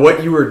gotta know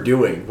what you were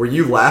doing. Were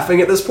you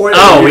laughing at this point?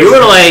 We were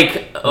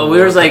like, oh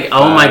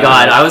my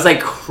god, I was like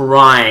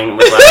crying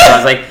with laughter. I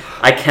was like,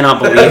 I cannot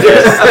believe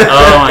this.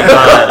 Oh my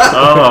god.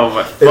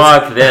 Oh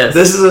fuck this.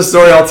 This is a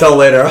story I'll tell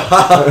later.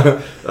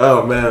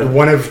 Oh man.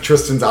 One of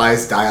Tristan's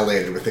eyes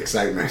dilated with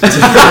excitement.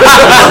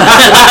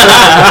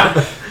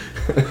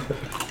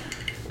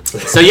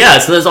 So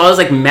there's all this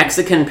like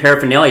Mexican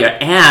paraphernalia,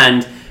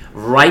 and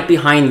right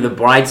behind the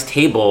bride's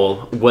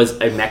table was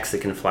a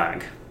Mexican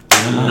flag.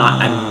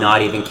 I'm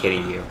not even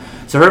kidding you.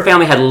 So her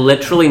family had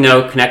literally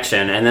no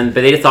connection,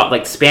 but they thought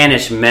like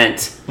Spanish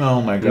meant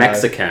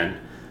Mexican.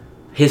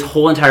 His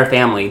whole entire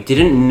family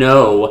didn't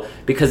know,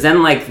 because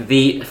then like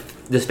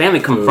this family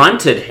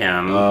confronted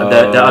him,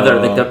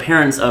 the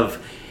parents of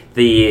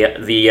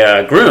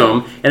the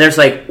groom, and they're just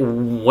like,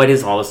 what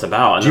is all this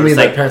about? And do you mean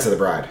like the parents of the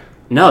bride?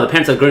 No, the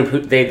parents of the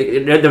groom.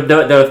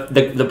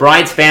 The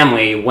bride's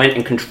family went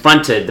and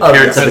confronted the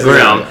parents of the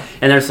groom,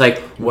 and they're just like,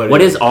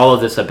 what is all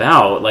of this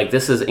about? Like,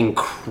 this is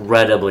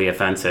incredibly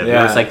offensive.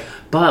 Yeah. And it's like,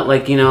 but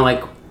like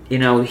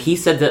he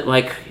said that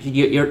like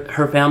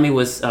her family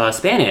was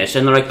Spanish,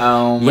 and they're like,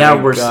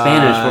 we're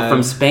Spanish, we're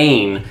from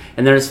Spain,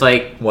 and they're just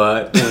like,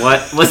 what's the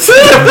difference?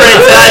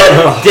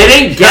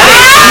 Didn't get it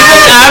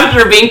even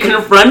after being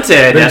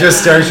confronted. They're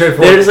just staring straight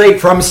forward. They're just like,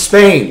 from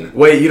Spain.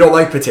 Wait, you don't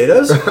like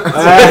potatoes? And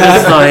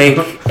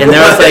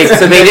there was like,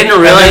 so they didn't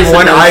realize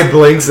one eye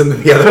blinks and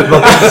the other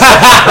blinks.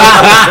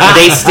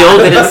 They still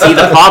didn't see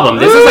the problem.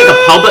 This was like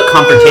a public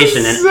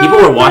confrontation, and people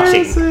were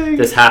watching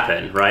this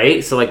happen,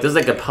 right? So like this is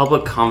like a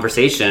public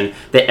conversation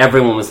that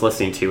everyone was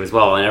listening to as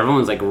well, and everyone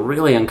was like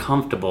really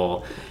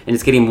uncomfortable, and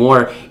it's getting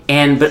more.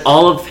 But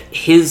all of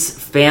his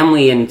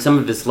family and some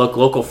of his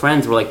local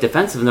friends were like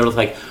defensive, and they were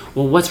like,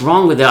 well, what's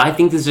wrong with it? I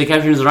think this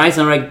decoration is right.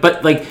 And I'm like,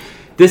 but like,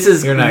 this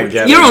is, you don't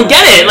get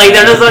it. Like,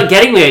 they're just not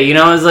getting it, you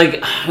know? It's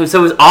like, so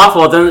it was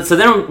awful. So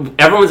then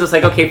everyone's just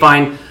like, okay,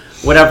 fine,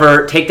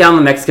 whatever, take down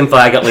the Mexican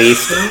flag at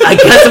least. I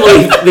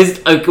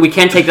guess we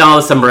can't take down all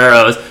the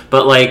sombreros,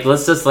 but like,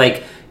 let's just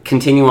like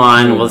continue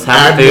on. We'll just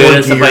have the food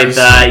and stuff like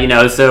that, you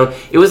know? So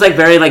it was like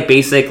very like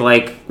basic,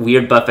 like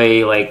weird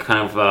buffet, like kind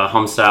of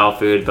home style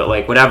food, but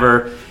like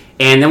whatever.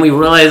 And then we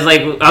realized,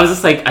 like, I was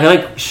just like, I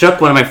like shook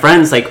one of my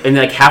friends, like, and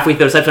like halfway through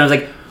the reception, I was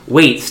like,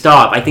 wait,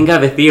 stop, I think I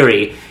have a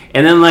theory.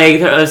 And then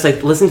like I was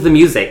like, listen to the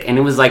music, and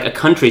it was like a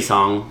country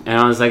song, and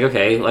I was like,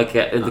 okay, like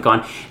it's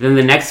gone. And then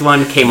the next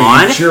one came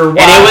on, and it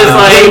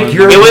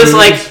was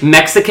like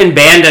Mexican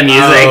banda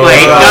music,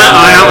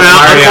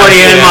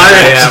 accordion,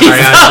 mariachi.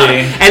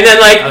 And then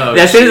like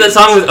as soon as the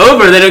song was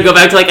over, then it would go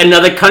back to like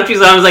another country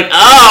song. I was like,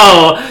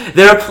 oh,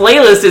 their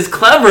playlist is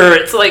clever.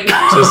 It's like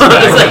it's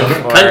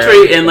like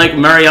country and like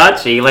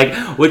mariachi, like,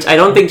 which I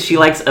don't think she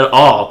likes at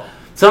all.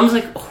 So I was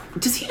like,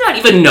 does he not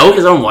even know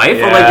his own wife?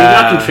 Yeah. Or like, did he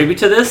not contribute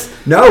to this?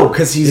 No,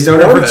 because he's known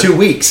her for 2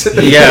 weeks.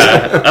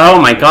 Yeah. Oh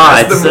my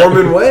god. That's the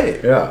Mormon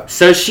way. Yeah.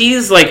 So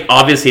she's like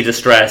obviously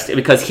distressed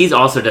because he's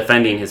also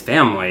defending his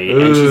family,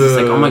 and she's just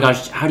like, oh my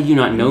gosh, how do you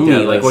not know me?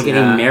 Like, we're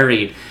getting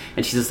married.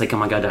 And she's just like, oh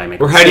my god, did I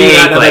make a mistake? Or how do you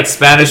not know that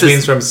Spanish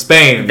means from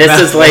Spain? This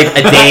is like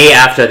a day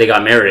after they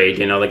got married,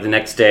 you know, like the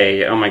next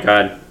day. Oh my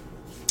god.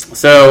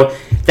 So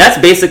that's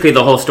basically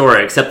the whole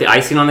story, except the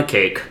icing on the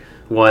cake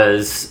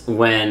was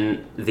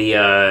when the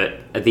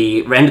end of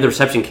the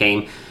reception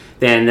came.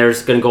 Then they're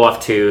just gonna go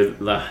off to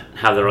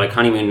have their like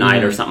honeymoon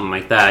night or something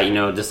like that, you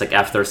know, just like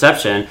after the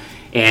reception.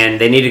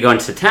 And they need to go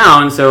into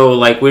town, so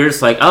like we're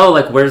just like, oh,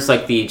 like where's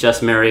like the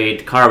just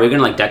married car? We're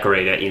gonna like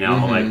decorate it, you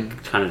know,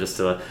 like kind of just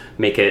to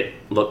make it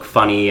look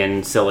funny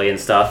and silly and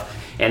stuff.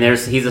 And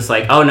he's just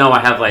like, oh no,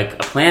 I have like a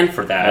plan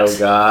for that. Oh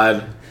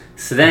god.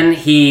 So then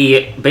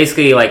he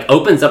basically like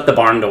opens up the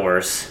barn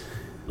doors,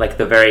 like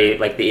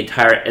the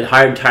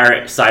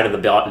entire side of the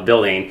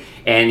building,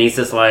 and he's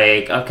just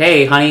like,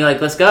 okay, honey, like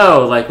let's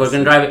go, like we're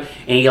gonna drive it.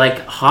 And he like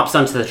hops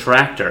onto the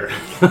tractor.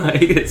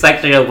 It's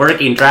actually a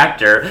working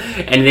tractor,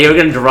 and they were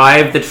gonna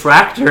drive the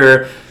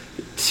tractor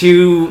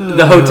to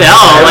the hotel,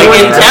 like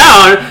in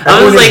town.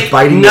 I was like,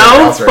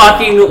 no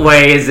fucking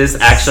way is this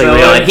actually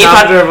real. And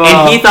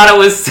he thought it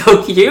was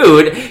so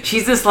cute.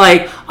 She's just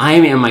like, I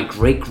am in my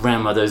great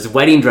grandmother's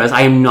wedding dress.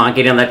 I am not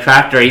getting on that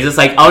tractor. He's just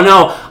like, oh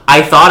no,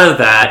 I thought of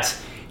that.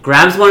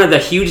 Grabs one of the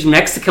huge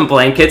Mexican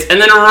blankets and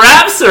then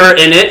wraps her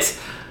in it,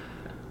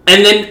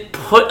 and then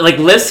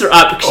lifts her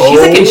up. She's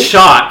like in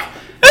shock.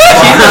 She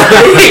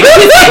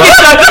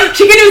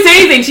can't even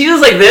say anything. She's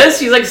just like this.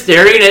 She's like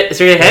staring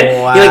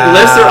ahead. Wow. He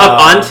lifts her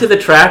up onto the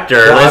in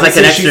there's like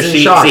an extra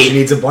seat. She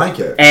needs a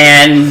blanket.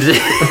 And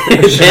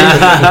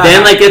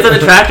then gets on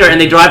the tractor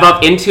and they drive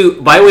up into.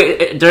 By the way,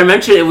 did I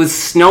mention it was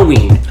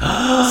snowing?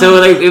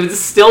 So it was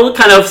still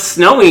kind of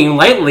snowing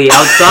lightly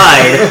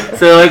outside.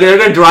 So they're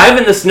gonna drive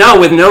in the snow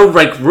with no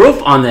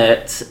roof on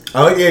it.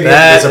 Oh yeah,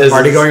 there's a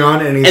party going on,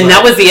 and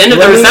that was the end of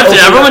the reception.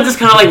 Everyone just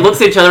kind of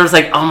looks at each other. It's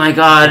like, oh my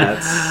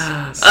god.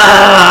 So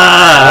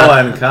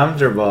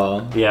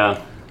uncomfortable. Yeah.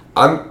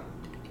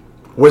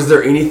 Was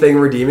there anything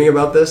redeeming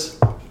about this?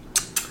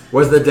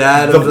 Was the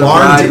dad the of the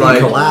barn bride didn't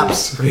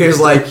collapse? He was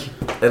like,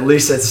 at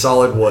least it's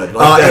solid wood.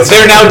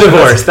 They're now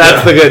divorced.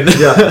 That's the good.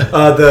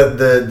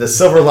 The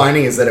silver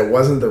lining is that it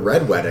wasn't the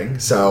red wedding.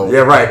 So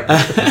yeah, right.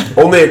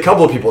 Only a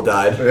couple of people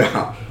died.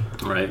 Yeah.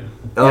 Right.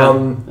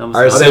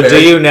 So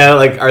do you know?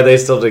 Are they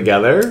still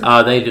together?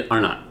 They are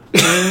not.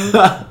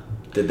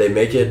 Did they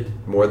make it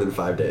more than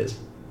 5 days?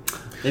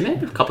 They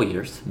made it a couple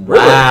years.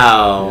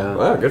 Wow. Yeah.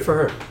 Wow, good for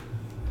her.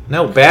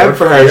 No, bad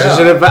for her. Yeah. She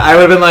should have. I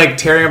would have been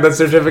tearing up that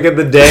certificate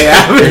the day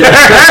after.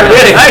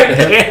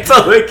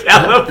 Cancel the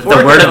California.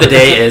 The word of the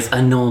day is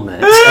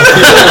annulment.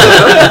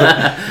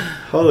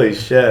 Holy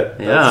shit.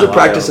 Yeah. It's a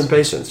practice in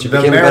patience. She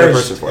became a better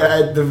person for it.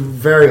 At the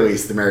very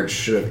least, the marriage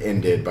should have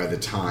ended by the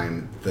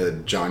time the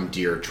John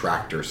Deere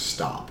tractor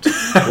stopped.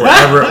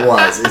 Whatever it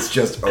was, it's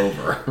just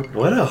over.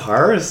 What a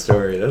horror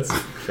story. That's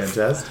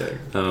fantastic.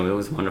 It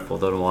was wonderful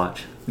though to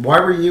watch.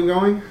 Why were you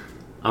going?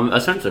 I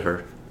sent to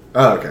her.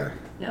 Oh, okay.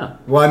 Yeah.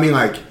 Well, I mean,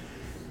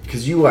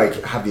 because you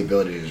have the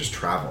ability to just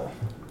travel,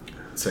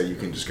 so you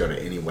can just go to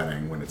any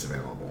wedding when it's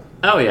available.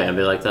 Oh yeah, I'd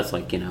be that's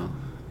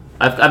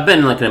I've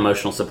been an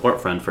emotional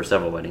support friend for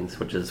several weddings,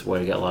 which is where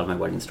I get a lot of my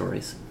wedding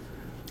stories.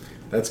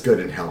 That's good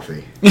and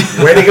healthy.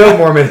 Way to go,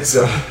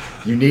 Mormonism.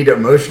 You need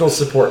emotional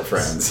support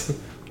friends.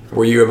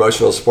 Were you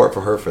emotional support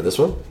for her for this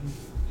one?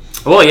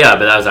 Well, yeah,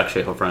 but that was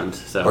actually her friend.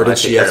 So or did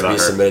she have to be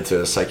submitted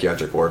to a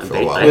psychiatric ward for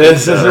a while?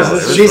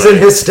 She's in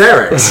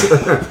hysterics.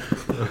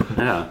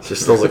 Yeah. She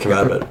still doesn't come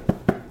out of it.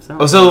 So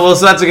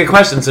that's a good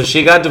question. So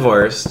she got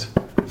divorced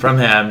from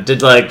him.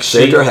 Did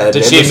she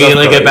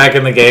immediately get back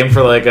in the game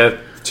for a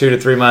 2 to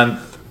 3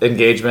 month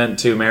engagement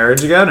to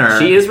marriage again, or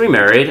she is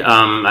remarried?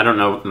 I don't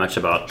know much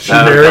about. She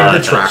married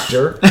the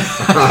tractor.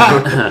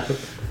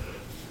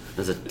 It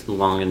was a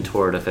long and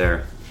torrid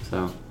affair.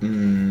 So,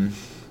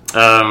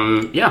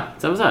 yeah,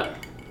 that was that.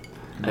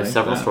 I have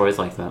several stories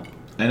like that.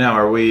 I know.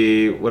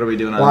 What are we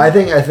doing? Well, I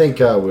think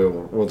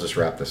we'll just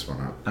wrap this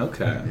one up.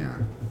 Okay. Yeah.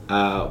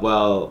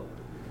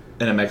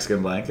 In a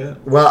Mexican blanket.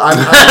 Well, I'm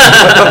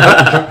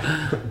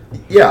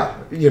yeah,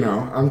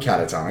 I'm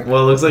catatonic.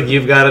 Well, it looks like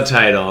you've got a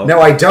title. No,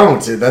 I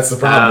don't. That's the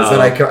problem. Is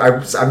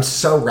that I'm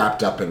so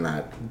wrapped up in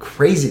that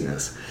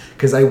craziness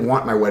because I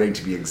want my wedding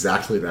to be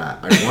exactly that.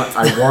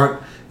 I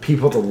want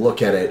people to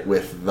look at it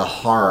with the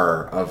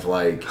horror of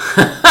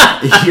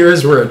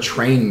here's where a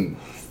train.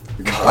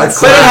 But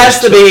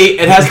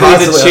it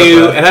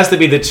has to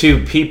be the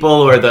two people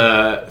or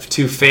the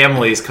two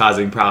families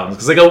causing problems.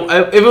 Because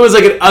if it was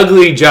an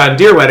ugly John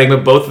Deere wedding,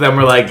 but both of them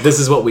were this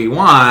is what we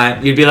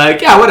want, you'd be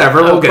yeah,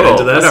 whatever, we'll get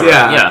into this. Whatever.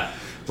 Yeah.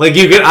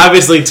 You could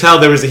obviously tell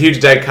there was a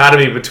huge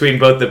dichotomy between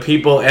both the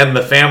people and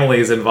the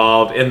families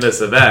involved in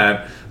this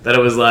event. That it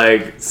was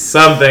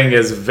something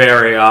is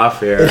very off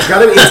here. It's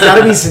gotta be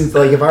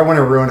if I want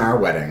to ruin our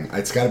wedding,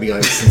 it's gotta be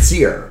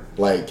sincere.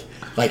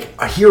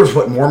 Here's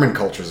what Mormon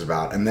culture is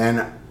about, and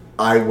then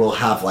I will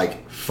have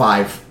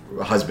 5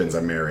 husbands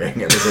I'm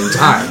marrying at the same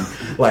time.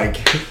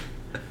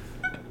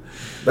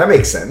 That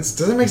makes sense.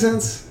 Does it make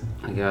sense?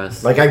 I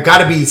guess. I've got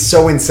to be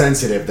so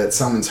insensitive that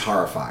someone's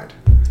horrified.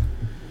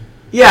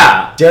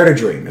 Yeah. Dare to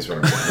dream is what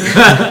I'm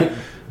saying.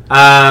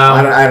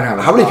 I don't have.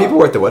 How many people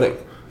were at the wedding?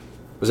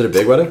 Was it a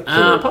big wedding?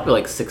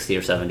 Probably 60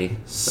 or 70.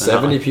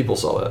 70 people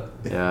saw that.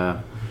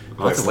 Yeah.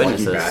 Lots of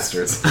witnesses.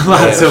 Bastards.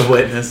 Lots of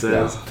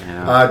witnesses.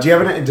 Yeah. Do you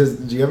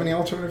have any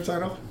alternative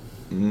title?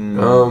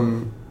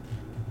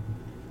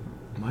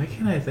 Why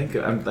can't I think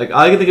of? All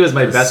I can think of is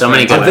my best. So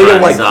many friend. good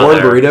I'm thinking corn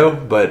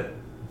burrito, but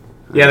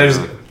yeah,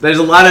 there's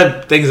a lot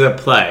of things at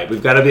play.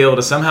 We've got to be able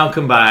to somehow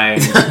combine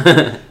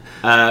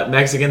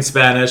Mexican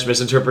Spanish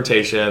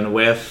misinterpretation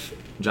with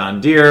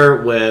John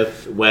Deere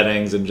with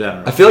weddings in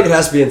general. I feel it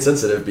has to be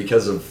insensitive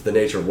because of the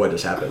nature of what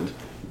just happened.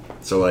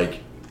 So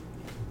I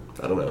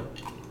don't know.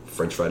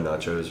 French fried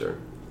nachos or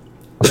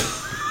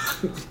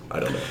I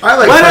don't know.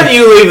 Why don't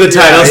you leave the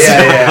titles?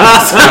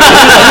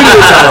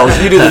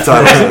 You do the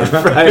titles.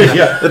 Right.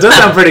 Yeah. That does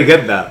sound pretty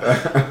good, though.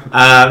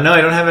 No,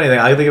 I don't have anything.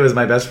 I think it was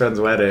my best friend's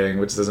wedding,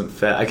 which doesn't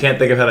fit. I can't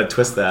think of how to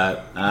twist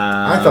that.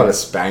 I thought of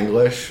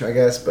Spanglish, I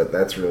guess, but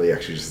that's really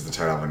actually just the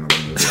title of another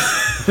movie.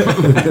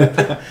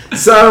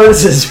 So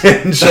this has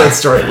been Short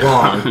Story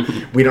Long.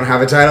 We don't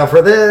have a title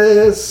for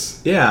this.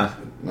 Yeah.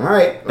 All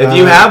right. If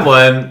you have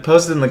one,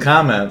 post it in the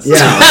comments.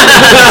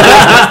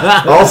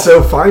 Yeah.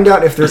 Also, find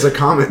out if there's a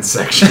comment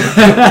section.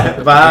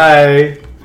 Bye.